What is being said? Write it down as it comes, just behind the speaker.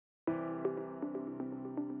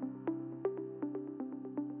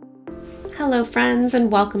Hello friends,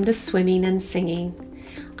 and welcome to Swimming and Singing.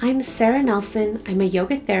 I'm Sarah Nelson. I'm a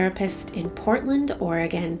yoga therapist in Portland,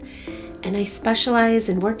 Oregon, and I specialize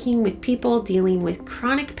in working with people dealing with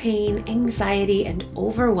chronic pain, anxiety, and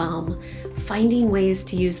overwhelm, finding ways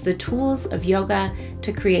to use the tools of yoga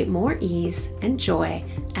to create more ease and joy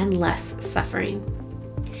and less suffering.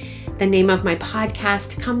 The name of my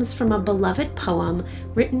podcast comes from a beloved poem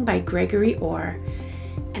written by Gregory Orr,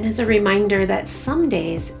 and is a reminder that some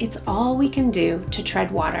days it's all we can do to tread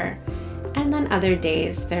water, and then other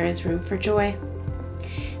days there is room for joy.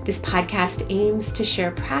 This podcast aims to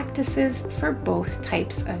share practices for both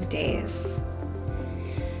types of days.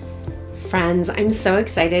 Friends, I'm so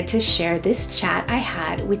excited to share this chat I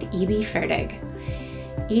had with Ferdig.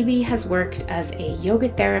 Ibi has worked as a yoga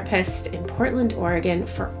therapist in Portland, Oregon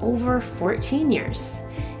for over 14 years.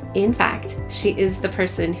 In fact, she is the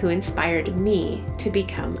person who inspired me to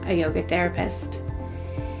become a yoga therapist.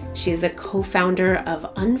 She is a co-founder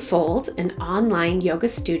of Unfold, an online yoga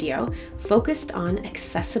studio focused on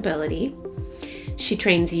accessibility. She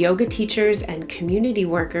trains yoga teachers and community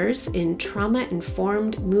workers in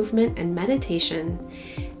trauma-informed movement and meditation,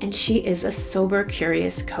 and she is a sober,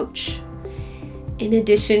 curious coach. In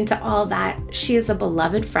addition to all that, she is a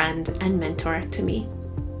beloved friend and mentor to me.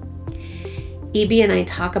 Ibi and I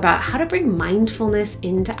talk about how to bring mindfulness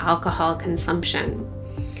into alcohol consumption.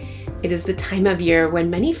 It is the time of year when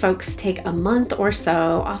many folks take a month or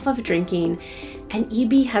so off of drinking, and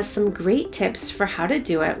Ibi has some great tips for how to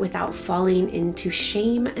do it without falling into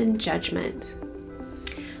shame and judgment.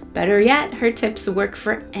 Better yet, her tips work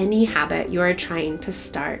for any habit you are trying to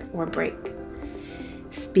start or break.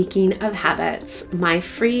 Speaking of habits, my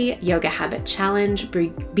free yoga habit challenge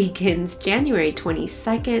begins January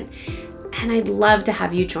 22nd, and I'd love to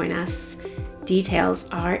have you join us. Details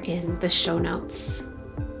are in the show notes.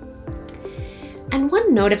 And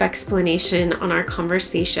one note of explanation on our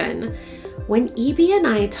conversation: when Ibi and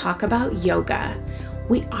I talk about yoga,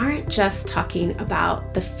 we aren't just talking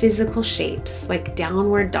about the physical shapes like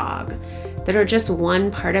downward dog that are just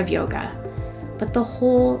one part of yoga, but the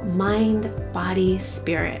whole mind, body,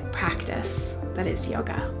 spirit practice that is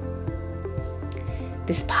yoga.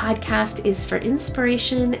 This podcast is for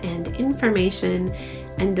inspiration and information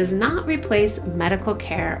and does not replace medical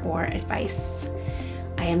care or advice.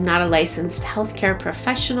 I am not a licensed healthcare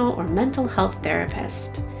professional or mental health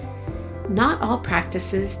therapist. Not all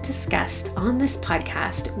practices discussed on this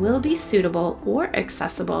podcast will be suitable or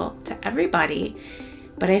accessible to everybody,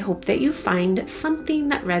 but I hope that you find something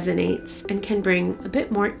that resonates and can bring a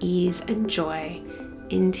bit more ease and joy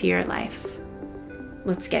into your life.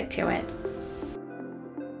 Let's get to it.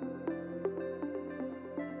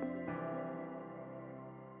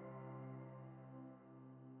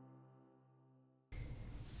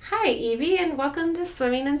 Hi, Ibi, and welcome to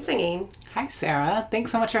Swimming and Singing. Hi, Sarah.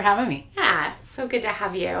 Thanks so much for having me. Yeah, so good to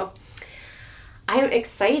have you. I'm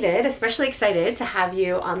excited, especially excited to have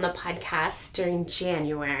you on the podcast during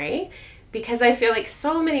January, because I feel like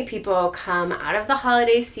so many people come out of the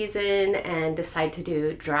holiday season and decide to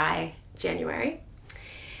do dry January.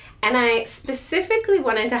 And I specifically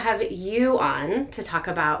wanted to have you on to talk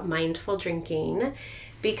about mindful drinking,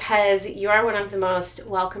 because you are one of the most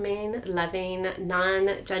welcoming, loving,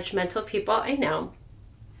 non-judgmental people I know.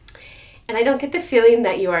 And I don't get the feeling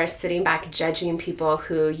that you are sitting back judging people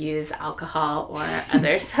who use alcohol or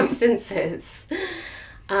other substances.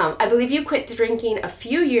 I believe you quit drinking a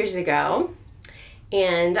few years ago,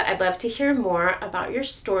 and I'd love to hear more about your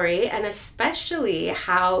story and especially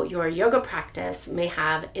how your yoga practice may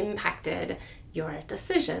have impacted your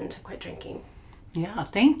decision to quit drinking. Yeah,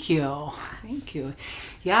 thank you. Thank you.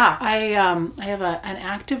 Yeah, I have an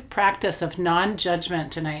active practice of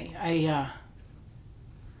non-judgment, and I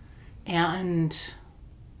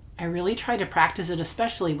really try to practice it,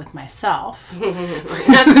 especially with myself.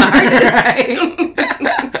 That's the hardest.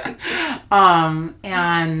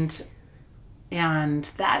 Right? And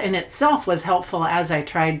that in itself was helpful as I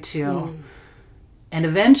tried to, and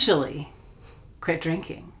eventually quit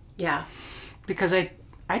drinking. Yeah. Because I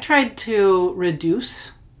tried to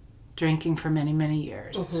reduce drinking for many, many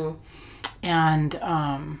years. Mm-hmm. And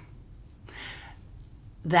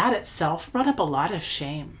that itself brought up a lot of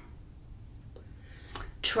shame.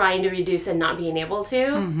 Trying to reduce and not being able to?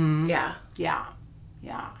 Mm-hmm. Yeah. Yeah.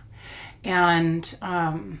 Yeah. And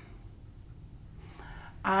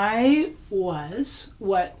I was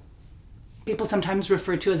what people sometimes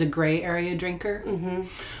refer to as a gray area drinker,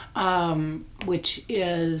 which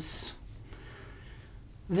is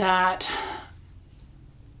that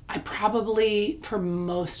I probably, for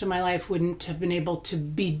most of my life, wouldn't have been able to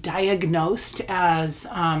be diagnosed as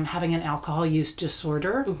having an alcohol use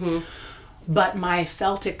disorder, But my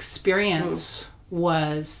felt experience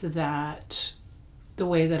was that the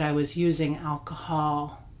way that I was using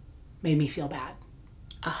alcohol made me feel bad.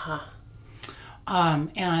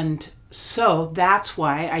 And so that's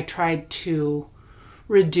why I tried to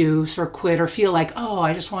reduce or quit or feel like, oh,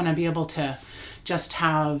 I just want to be able to just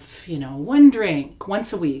have, one drink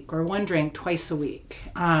once a week or one drink twice a week.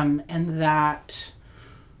 And that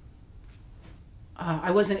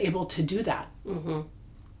I wasn't able to do that.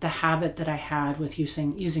 The habit that I had with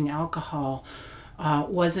using alcohol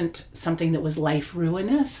wasn't something that was life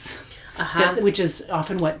ruinous, which is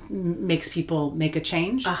often what makes people make a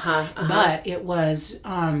change. But it was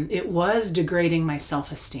degrading my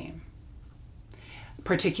self-esteem,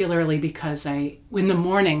 particularly because in the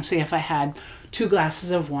morning, say if I had 2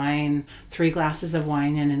 glasses of wine, 3 glasses of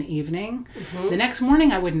wine in an evening, the next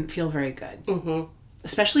morning I wouldn't feel very good.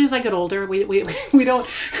 Especially as I get older, we don't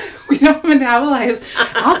metabolize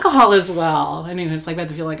alcohol as well. I mean, it's like I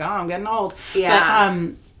feel like, oh, I'm getting old. Yeah.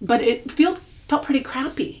 But it felt pretty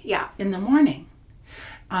crappy. Yeah. In the morning.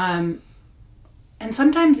 And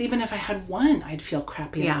sometimes even if I had one, I'd feel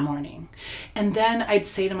crappy in the morning. And then I'd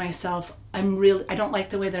say to myself, I don't like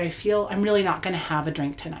the way that I feel. I'm really not going to have a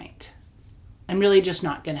drink tonight. I'm really just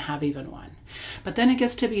not going to have even one. But then it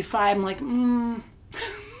gets to be 5. I'm like,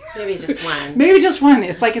 Maybe just one. Maybe just one.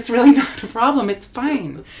 It's like, it's really not a problem. It's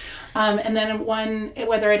fine. And then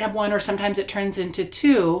whether I'd have one or sometimes it turns into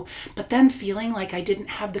 2, but then feeling like I didn't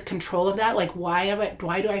have the control of that. Like, why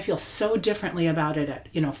do I feel so differently about it at,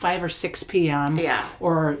 5 or 6 p.m.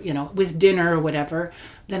 Or, with dinner or whatever,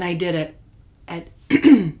 than I did it at,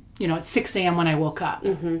 at 6 a.m. when I woke up.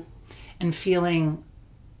 And feeling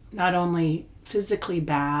not only physically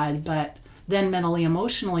bad, but then mentally,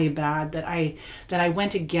 emotionally bad that I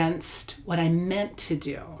went against what I meant to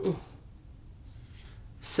do.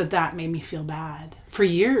 So that made me feel bad for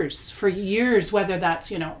years, whether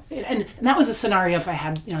that's, and that was a scenario if I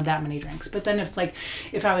had, that many drinks. But then it's like,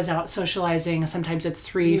 if I was out socializing, sometimes it's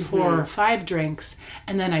 3, 4, or 5 drinks,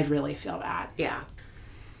 and then I'd really feel bad. Yeah.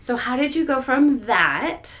 So how did you go from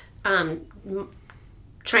that,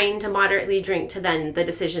 trying to moderately drink, to then the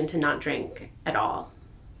decision to not drink at all?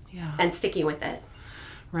 Yeah. And sticking with it.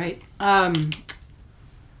 Right.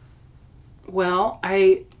 Well,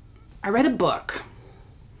 I read a book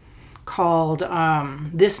called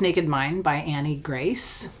This Naked Mind by Annie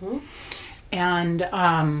Grace. And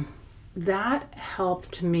that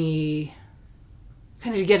helped me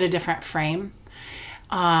kind of get a different frame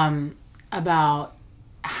about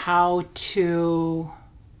how to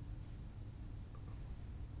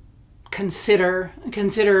consider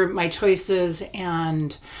my choices,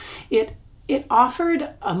 and it offered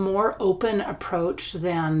a more open approach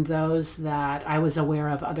than those that I was aware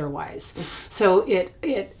of otherwise. So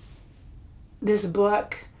this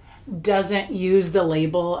book doesn't use the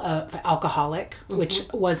label of alcoholic,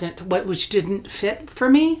 which didn't fit for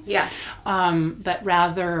me. Yeah. But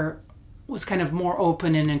rather was kind of more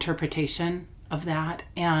open in interpretation of that,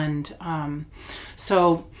 and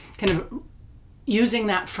so kind of using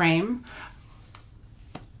that frame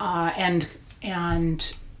and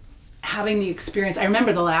having the experience. I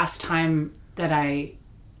remember the last time that I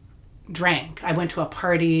drank. I went to a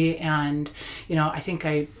party and, I think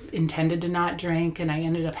I intended to not drink, and I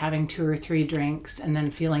ended up having 2 or 3 drinks and then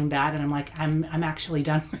feeling bad. And I'm like, I'm actually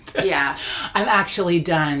done with this. Yeah. I'm actually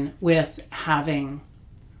done with having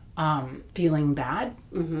feeling bad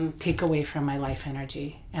take away from my life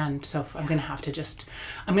energy. And so I'm going to have to just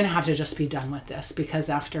be done with this, because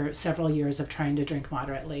after several years of trying to drink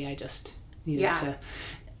moderately, I just needed to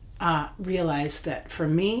realize that for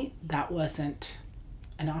me, that wasn't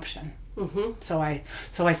an option. So I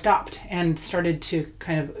stopped and started to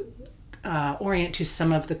kind of orient to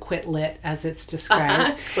some of the quit lit as it's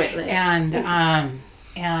described. Quit lit.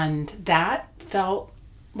 And that felt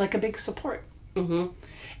like a big support.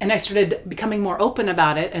 And I started becoming more open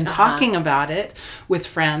about it and talking about it with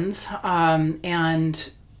friends.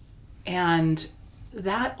 And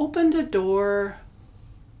that opened a door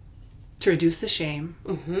to reduce the shame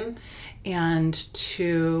and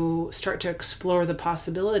to start to explore the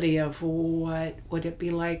possibility of what would it be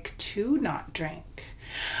like to not drink.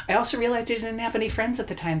 I also realized I didn't have any friends at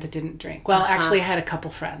the time that didn't drink. Well, actually I had a couple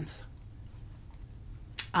friends.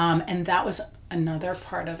 And that was another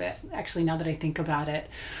part of it. Actually, now that I think about it,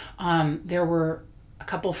 there were a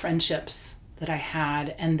couple friendships that I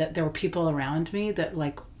had, and that there were people around me that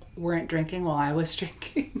weren't drinking while I was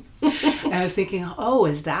drinking. And I was thinking, oh,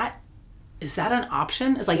 is that an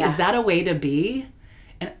option? Is that a way to be?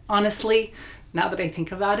 And honestly, now that I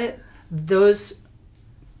think about it,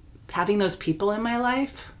 having those people in my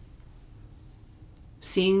life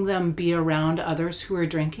seeing them be around others who are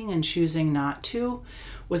drinking and choosing not to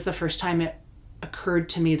was the first time it occurred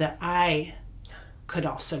to me that I could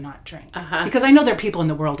also not drink. Because I know there are people in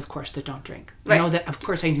the world, of course, that don't drink. I know that, of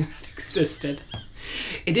course, I knew that existed.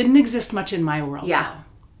 It didn't exist much in my world, though.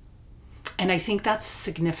 And I think that's a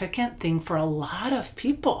significant thing for a lot of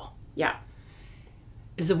people. Yeah.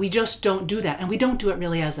 Is that we just don't do that. And we don't do it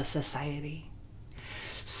really as a society.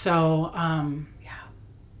 So,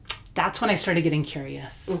 that's when I started getting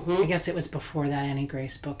curious. I guess it was before that Annie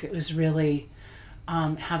Grace book. It was really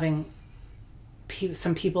having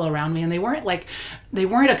some people around me, and they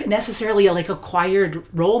weren't necessarily like acquired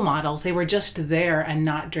role models. They were just there and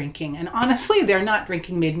not drinking. And honestly, their not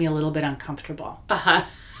drinking made me a little bit uncomfortable.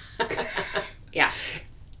 Yeah.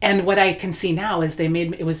 And what I can see now is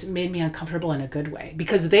made me uncomfortable in a good way,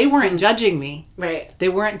 because they weren't judging me. Right. They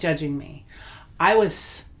weren't judging me. I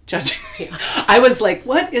was judging me. I was like,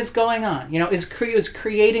 what is going on? It was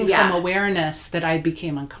creating some awareness that I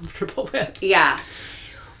became uncomfortable with. Yeah.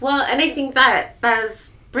 Well, and I think that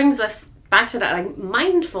brings us back to that, like,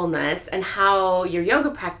 mindfulness and how your yoga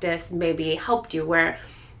practice maybe helped you, where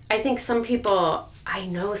I think I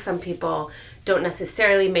know some people don't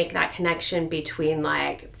necessarily make that connection between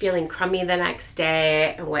like feeling crummy the next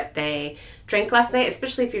day and what they drank last night,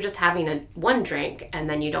 especially if you're just having one drink and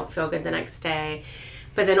then you don't feel good the next day.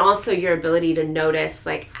 But then also your ability to notice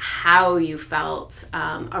like how you felt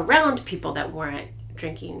around people that weren't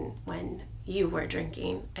drinking when you were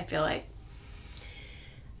drinking. I feel like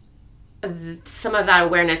some of that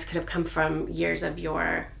awareness could have come from years of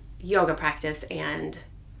your yoga practice and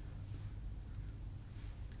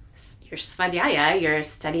your svadhyaya, you're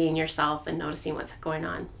studying yourself and noticing what's going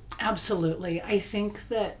on. Absolutely. I think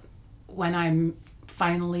that when I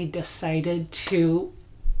finally decided to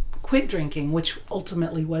quit drinking, which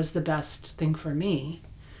ultimately was the best thing for me,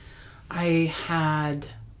 I had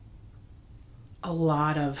a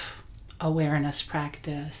lot of awareness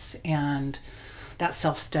practice and that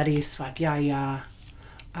self-study, svadhyaya,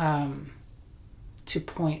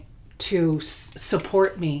 to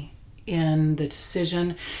support me in the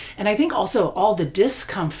decision. And I think also all the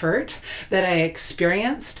discomfort that I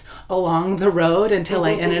experienced along the road until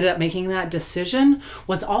I ended up making that decision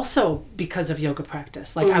was also because of yoga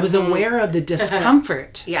practice. Like I was aware of the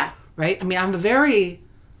discomfort. Yeah. Right? I mean, I'm very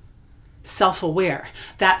self-aware.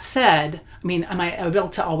 That said, I mean, am I able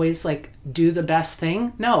to always like do the best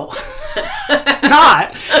thing? No.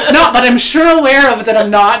 Not, but I'm sure aware of that I'm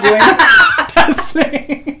not doing the best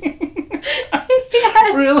thing.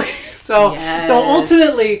 Yes. Really? So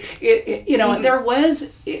ultimately, there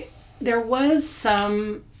was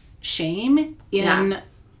some shame in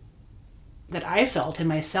that I felt in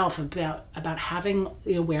myself about having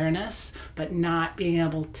the awareness, but not being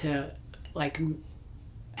able to like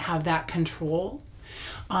have that control.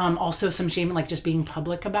 Also some shame like just being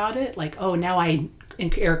public about it. Like, oh, now I,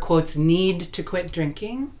 in air quotes, need to quit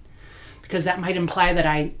drinking. Because that might imply that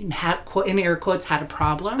I had, in air quotes, had a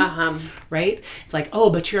problem, right? It's like, oh,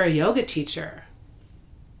 but you're a yoga teacher.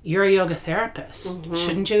 You're a yoga therapist.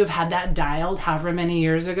 Shouldn't you have had that dialed however many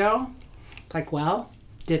years ago? It's like, well,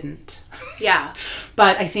 didn't. Yeah.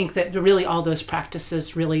 But I think that really all those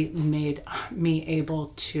practices really made me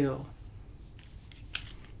able to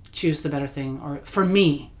choose the better thing, or for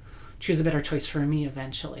me, choose a better choice for me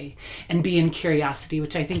eventually, and be in curiosity,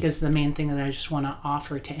 which I think is the main thing that I just want to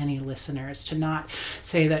offer to any listeners, to not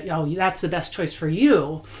say that, oh, that's the best choice for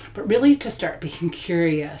you, but really to start being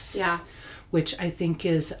curious, which I think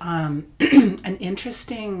is an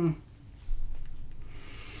interesting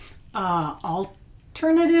alternative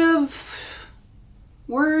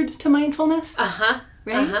word to mindfulness.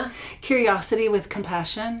 Right? Curiosity with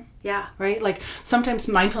compassion. Yeah. Right? Like sometimes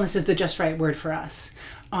mindfulness is the just right word for us.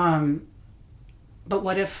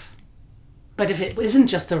 But if it isn't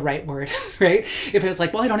just the right word, right? If it's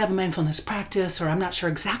like, well, I don't have a mindfulness practice, or I'm not sure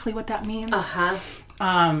exactly what that means.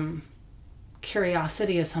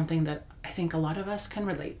 Curiosity is something that I think a lot of us can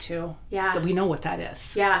relate to. Yeah. That we know what that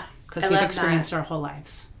is. Yeah. Because we've experienced our whole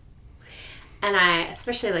lives. And I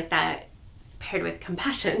especially like that paired with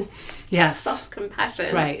compassion. Yes.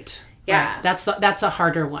 Self-compassion. Right. Yeah. Right. That's a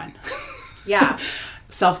harder one. Yeah.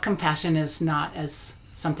 Self-compassion is not as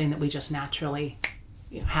something that we just naturally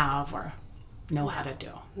have or know how to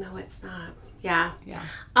do. No, it's not. Yeah. Yeah.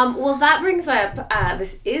 Well, that brings up,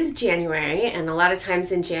 this is January, and a lot of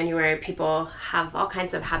times in January, people have all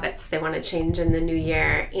kinds of habits they want to change in the new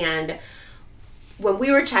year. And when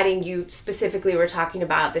we were chatting, you specifically were talking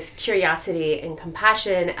about this curiosity and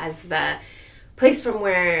compassion as the place from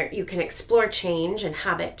where you can explore change and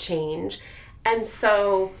habit change. And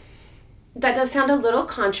so that does sound a little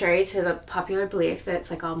contrary to the popular belief that it's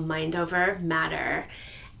like all mind over matter.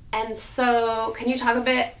 And so can you talk a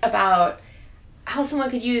bit about how someone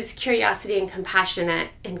could use curiosity and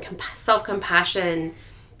self-compassion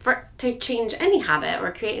to change any habit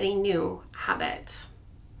or create any new habit?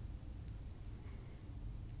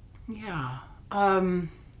 Yeah.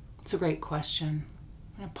 It's a great question.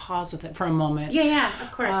 I'm going to pause with it for a moment. Yeah,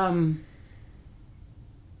 of course.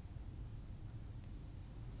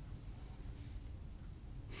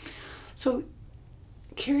 So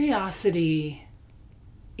curiosity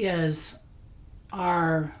is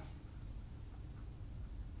our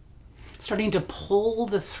starting to pull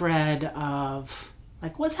the thread of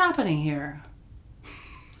like what's happening here.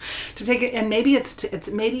 To take it, and maybe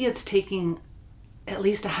it's taking at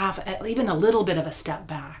least even a little bit of a step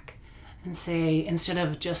back and say, instead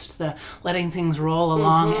of just the letting things roll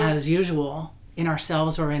along as usual in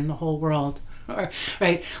ourselves or in the whole world, or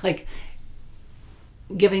right, like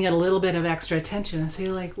giving it a little bit of extra attention and say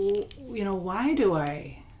like, well,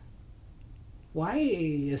 why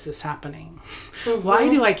is this happening? Why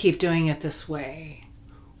do I keep doing it this way?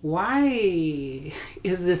 Why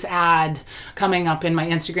is this ad coming up in my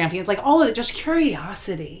Instagram feed? It's like all of it, just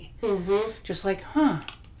curiosity. Just like,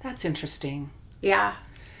 that's interesting. Yeah.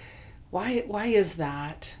 Why is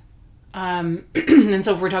that? And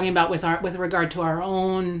so if we're talking about with regard to our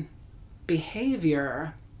own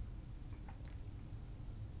behavior,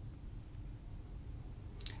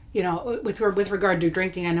 with regard to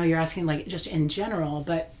drinking, I know you're asking like just in general,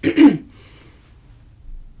 but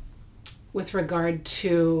with regard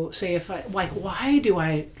to, say, if I like, why do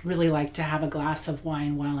I really like to have a glass of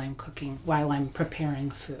wine while I'm cooking, while I'm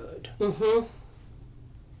preparing food?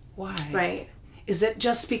 Why? Right. Is it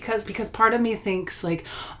just because part of me thinks like,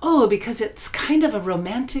 oh, because it's kind of a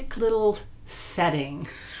romantic little setting,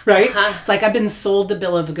 right? It's like I've been sold the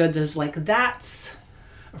bill of goods as like, that's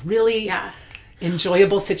a really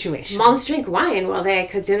enjoyable situation. Moms drink wine while they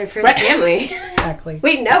cook dinner for the family. Exactly.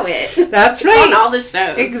 We know it. That's right. It's on all the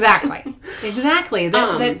shows. Exactly.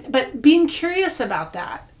 But being curious about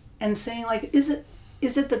that and saying like, is it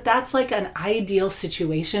that that's like an ideal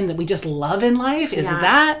situation that we just love in life? Is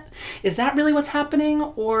that really what's happening?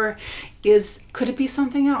 Or could it be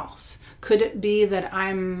something else? Could it be that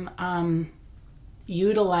I'm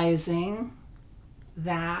utilizing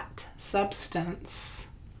that substance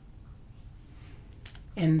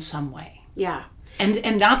in some way? Yeah.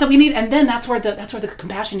 And not that we need, and then that's where the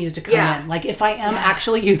compassion needs to come in. Like if I am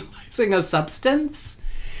actually utilizing a substance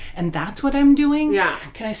and that's what I'm doing,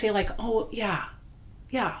 can I say like, oh yeah,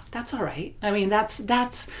 that's all right. I mean,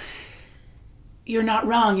 that's you're not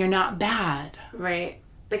wrong, you're not bad. Right.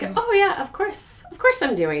 Like, oh yeah, of course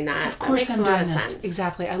I'm doing that. Of course that I'm doing this. Sense.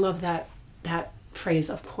 Exactly. I love that phrase,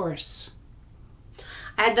 of course.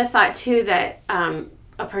 I had the thought too that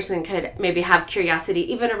a person could maybe have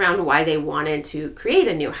curiosity even around why they wanted to create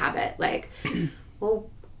a new habit. Like,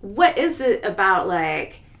 well, what is it about,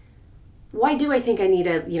 like, why do I think I need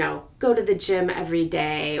to, go to the gym every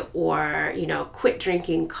day or, quit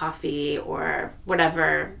drinking coffee or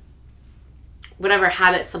whatever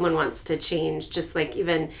habit someone wants to change, just like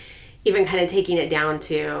even kind of taking it down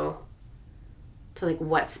to like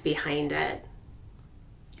what's behind it.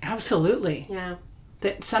 Absolutely. Yeah.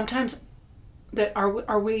 That sometimes that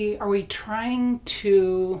are we trying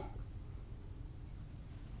to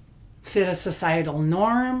fit a societal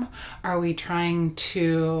norm? Are we trying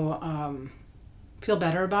to feel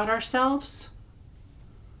better about ourselves?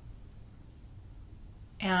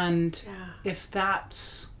 And if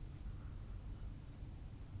that's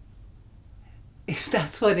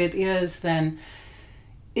what it is, then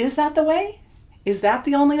is that the way? Is that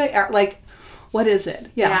the only way? Like, what is it?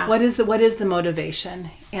 Yeah. What is the motivation?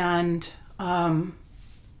 And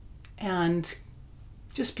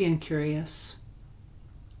just being curious.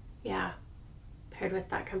 Yeah. Paired with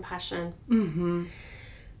that compassion. Mm-hmm.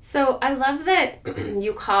 So I love that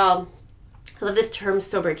I love this term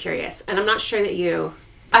sober curious. And I'm not sure that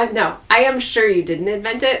I am sure you didn't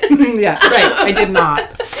invent it. Yeah, right. I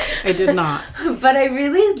did not. But I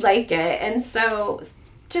really like it. And so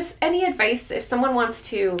just any advice if someone wants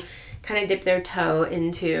to kind of dip their toe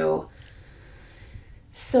into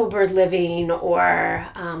sober living or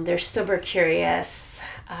they're sober curious,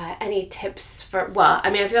 any tips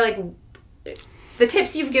I feel like the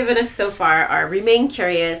tips you've given us so far are remain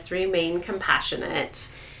curious, remain compassionate.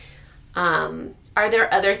 Are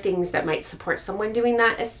there other things that might support someone doing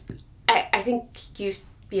that? I think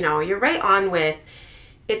you're right on with,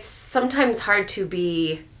 it's sometimes hard to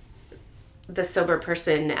be the sober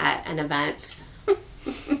person at an event.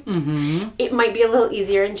 It might be a little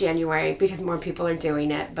easier in January because more people are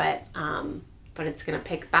doing it, but it's going to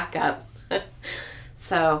pick back up.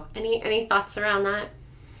 So any thoughts around that?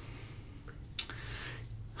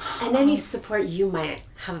 And any support you might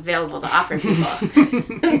have available to offer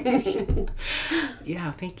people.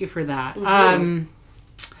 Yeah, thank you for that.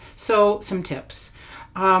 So some tips.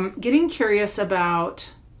 Getting curious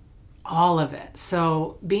about all of it.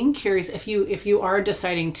 So being curious, if you are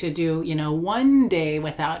deciding to do, 1 day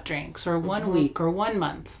without drinks or 1 week or 1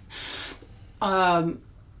 month,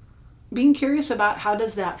 being curious about how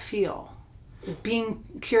does that feel? Being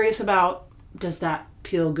curious about, does that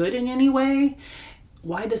feel good in any way?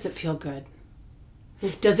 Why does it feel good?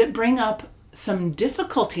 Does it bring up some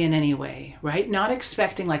difficulty in any way, right? Not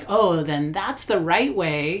expecting like, oh, then that's the right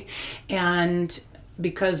way. And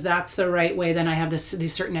because that's the right way, then I have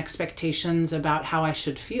these certain expectations about how I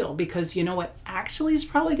should feel. Because you know what actually is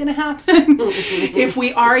probably going to happen? If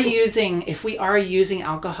we are using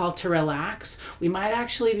alcohol to relax, we might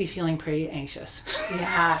actually be feeling pretty anxious.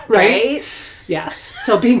 Yeah. Right? Yes.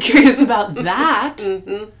 So being curious about that,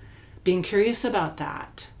 being curious about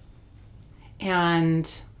that.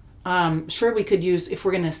 And sure, we could use, if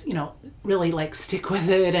we're going to, really like stick with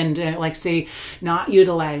it and like say not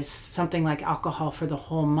utilize something like alcohol for the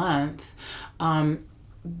whole month,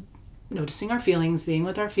 noticing our feelings, being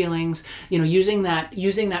with our feelings, using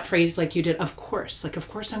that phrase like you did, of course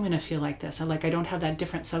I'm going to feel like this. I don't have that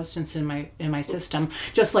different substance in my system.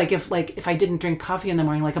 Just like if I didn't drink coffee in the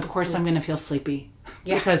morning, like, of course I'm going to feel sleepy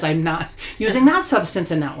because I'm not using that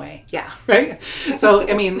substance in that way. Yeah. Right. So,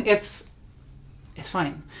 I mean, it's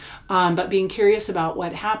fine. But being curious about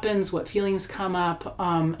what happens, what feelings come up,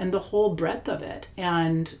 and the whole breadth of it.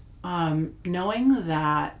 And knowing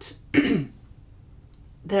that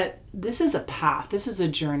that this is a path, this is a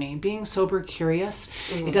journey. Being sober curious,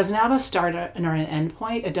 it doesn't have a start or an end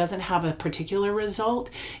point. It doesn't have a particular result.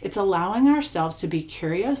 It's allowing ourselves to be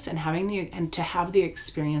curious and to have the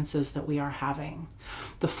experiences that we are having.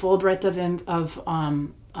 The full breadth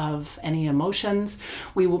of any emotions.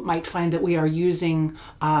 We might find that we are using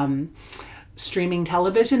streaming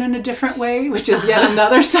television in a different way, which is yet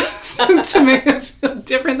another substance to make us feel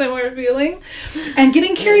different than we're feeling. And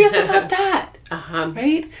getting curious about that,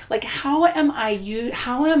 right? Like, how am I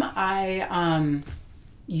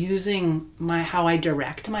using how I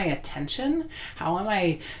direct my attention? How am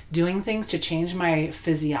I doing things to change my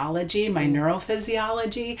physiology, my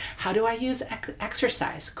neurophysiology? How do I use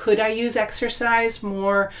exercise? Could I use exercise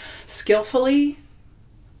more skillfully?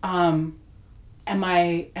 Am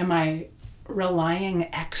I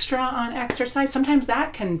relying extra on exercise? Sometimes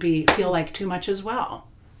that can feel like too much as well.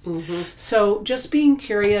 So just being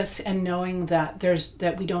curious and knowing that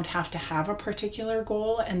we don't have to have a particular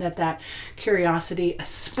goal, and that curiosity,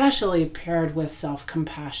 especially paired with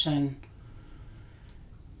self-compassion,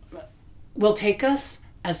 will take us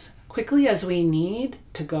as quickly as we need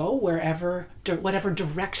to go whatever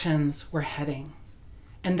directions we're heading.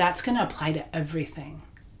 And that's going to apply to everything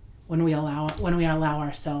when we allow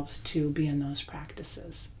ourselves to be in those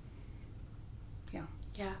practices.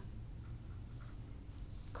 Yeah.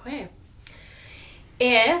 Okay.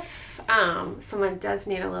 If someone does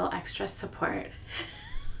need a little extra support,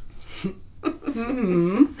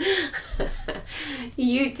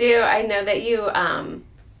 you do. I know that you, I'll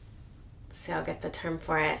get the term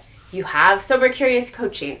for it. You have Sober Curious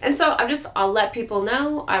Coaching. And so I'll let people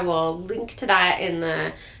know. I will link to that in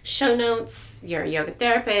the show notes. You're a yoga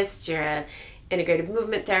therapist. You're an integrative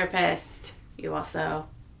movement therapist. You also,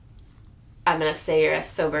 I'm going to say you're a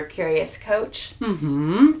Sober Curious coach. I don't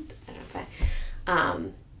know if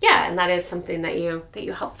and that is something that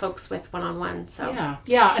you help folks with one-on-one. So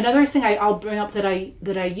yeah. Another thing I'll bring up that I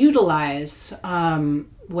utilize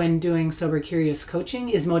when doing Sober Curious coaching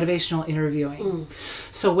is motivational interviewing.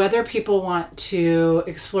 So whether people want to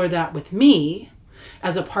explore that with me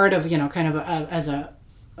as a part of as a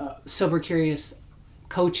Sober Curious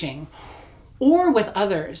coaching, or with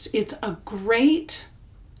others, it's a great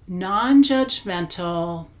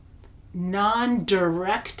non-judgmental,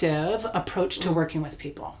 non-directive approach to working with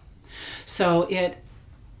people. So it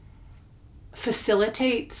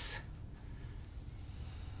facilitates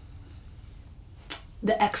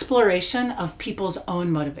the exploration of people's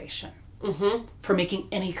own motivation for making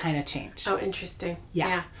any kind of change. Oh, interesting.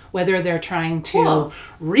 Yeah. Whether they're trying to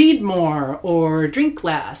read more or drink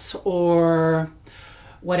less or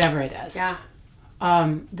whatever it is. Yeah.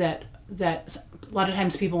 That a lot of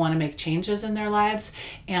times people want to make changes in their lives,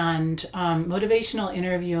 and motivational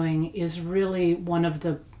interviewing is really one of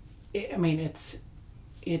the, it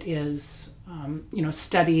is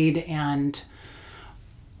studied and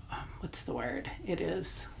what's the word? It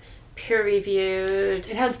is peer-reviewed.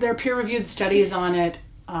 It has their peer-reviewed studies on it.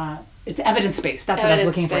 It's evidence-based. That's what I was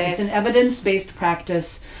looking for. It's an evidence-based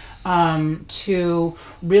practice to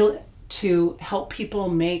help people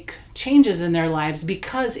make changes in their lives,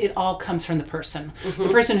 because it all comes from the person. The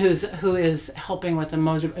person who is helping with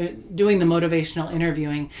doing the motivational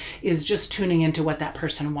interviewing is just tuning into what that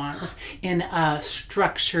person wants in a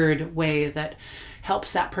structured way that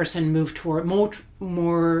helps that person move toward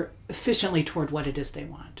more efficiently toward what it is they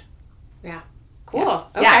want. Yeah. Cool. Yeah.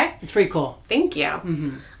 Okay. Yeah, it's pretty cool. Thank you.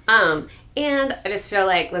 And I just feel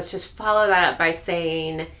like let's just follow that up by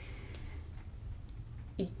saying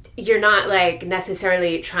you're not like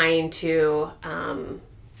necessarily trying to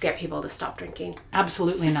get people to stop drinking.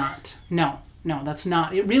 Absolutely not. No, that's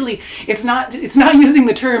not. It's not using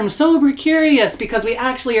the term sober curious because we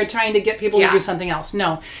actually are trying to get people to do something else.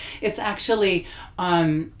 No, it's actually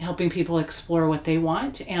helping people explore what they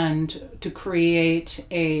want and to create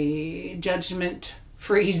a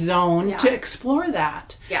judgment-free zone to explore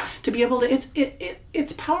that. Yeah. To be able to,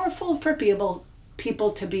 it's powerful for people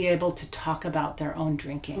to be able to talk about their own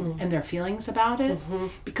drinking and their feelings about it,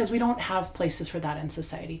 because we don't have places for that in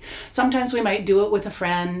society. Sometimes we might do it with a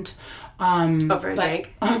friend. Over a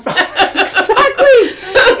drink. Exactly.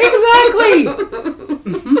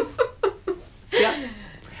 Yep.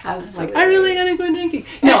 Absolutely. Like, I really gotta go drinking.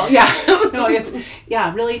 No, it's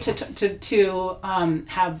really to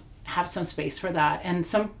have some space for that. And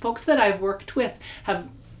some folks that I've worked with have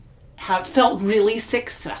felt really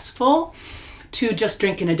successful to just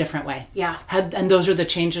drink in a different way. Yeah. And those are the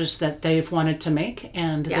changes that they've wanted to make.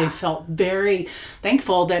 And they felt very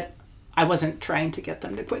thankful that I wasn't trying to get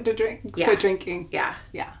them to quit drinking. Yeah.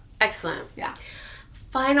 Yeah. Excellent. Yeah.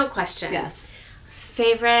 Final question. Yes.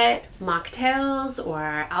 Favorite mocktails or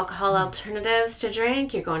alcohol alternatives to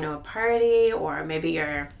drink? You're going to a party, or maybe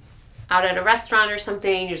you're out at a restaurant or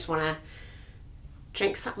something. You just want to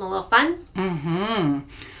drink something a little fun.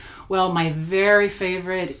 Well, my very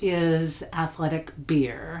favorite is Athletic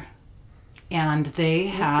beer. And they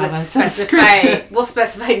have a subscription. We'll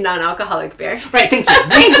specify non-alcoholic beer. Right,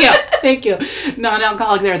 thank you.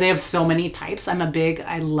 Non-alcoholic beer. They have so many types. I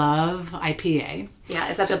love IPA. Yeah,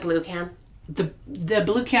 is that the blue can? The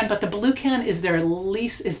blue can, but the blue can is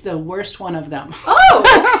the worst one of them.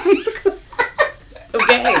 Oh!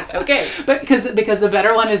 Okay. But because the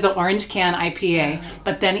better one is the orange can IPA,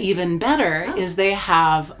 but then even better is they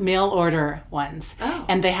have mail order ones,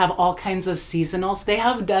 and they have all kinds of seasonals. They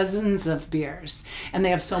have dozens of beers, and they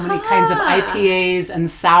have so many kinds of IPAs and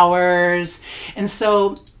sours, and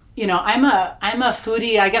so I'm a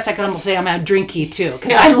foodie. I guess I could almost say I'm a drinky too,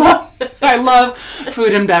 because I love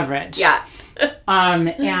food and beverage. Yeah,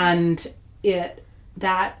 and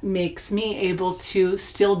that makes me able to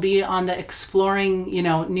still be on the exploring,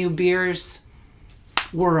 new beers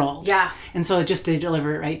world. Yeah. And so just to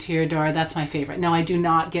deliver it right to your door, that's my favorite. No, I do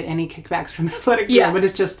not get any kickbacks from Athletic beer, but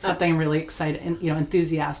it's just something I'm really excited and,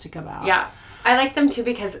 enthusiastic about. Yeah. I like them too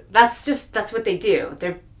because that's what they do.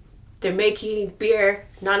 They're making beer,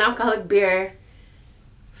 non-alcoholic beer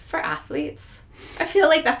for athletes. I feel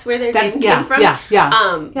like that's where their name came from. Yeah.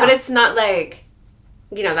 But it's not like,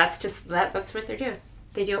 that's just that's what they're doing.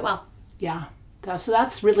 They do it well. Yeah. So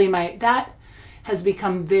that's really that has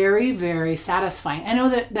become very, very satisfying. I know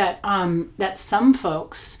that some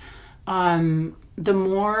folks, the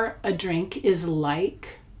more a drink is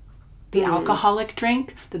like the alcoholic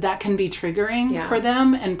drink, that can be triggering for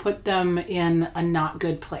them and put them in a not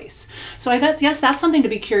good place. So that's something to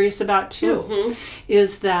be curious about too.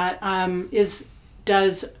 Is that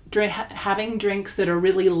does having drinks that are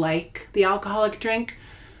really like the alcoholic drink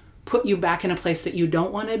put you back in a place that you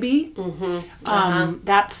don't want to be?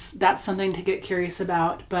 That's something to get curious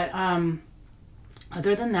about. But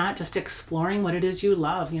other than that, just exploring what it is you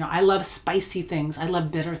love. I love spicy things. I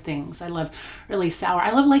love bitter things. I love really sour.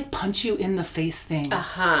 I love punch you in the face things.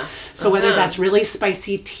 So whether that's really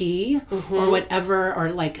spicy tea or whatever,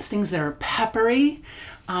 or things that are peppery,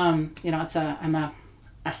 I'm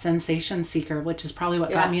a sensation seeker, which is probably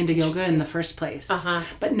what got me into yoga in the first place.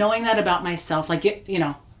 But knowing that about myself,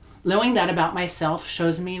 knowing that about myself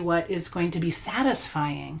shows me what is going to be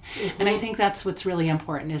satisfying. And I think that's what's really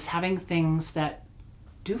important, is having things that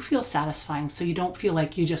do feel satisfying, so you don't feel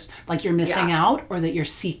like you're missing out or that you're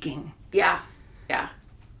seeking. Yeah.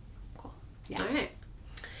 Cool. Yeah. All right.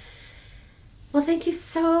 Well, thank you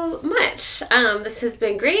so much. This has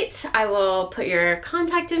been great. I will put your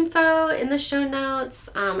contact info in the show notes,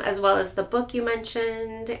 as well as the book you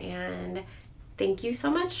mentioned. And thank you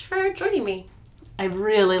so much for joining me. I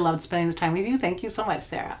really loved spending this time with you. Thank you so much,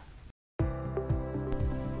 Sarah.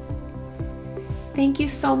 Thank you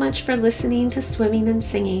so much for listening to Swimming and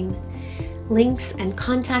Singing. Links and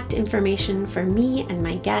contact information for me and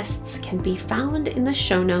my guests can be found in the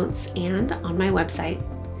show notes and on my website.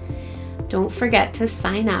 Don't forget to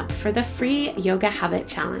sign up for the free Yoga Habit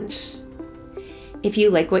Challenge. If you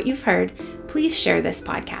like what you've heard, please share this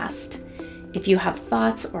podcast. If you have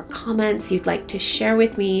thoughts or comments you'd like to share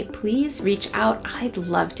with me, please reach out. I'd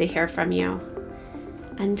love to hear from you.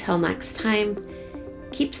 Until next time,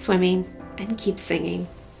 keep swimming and keep singing.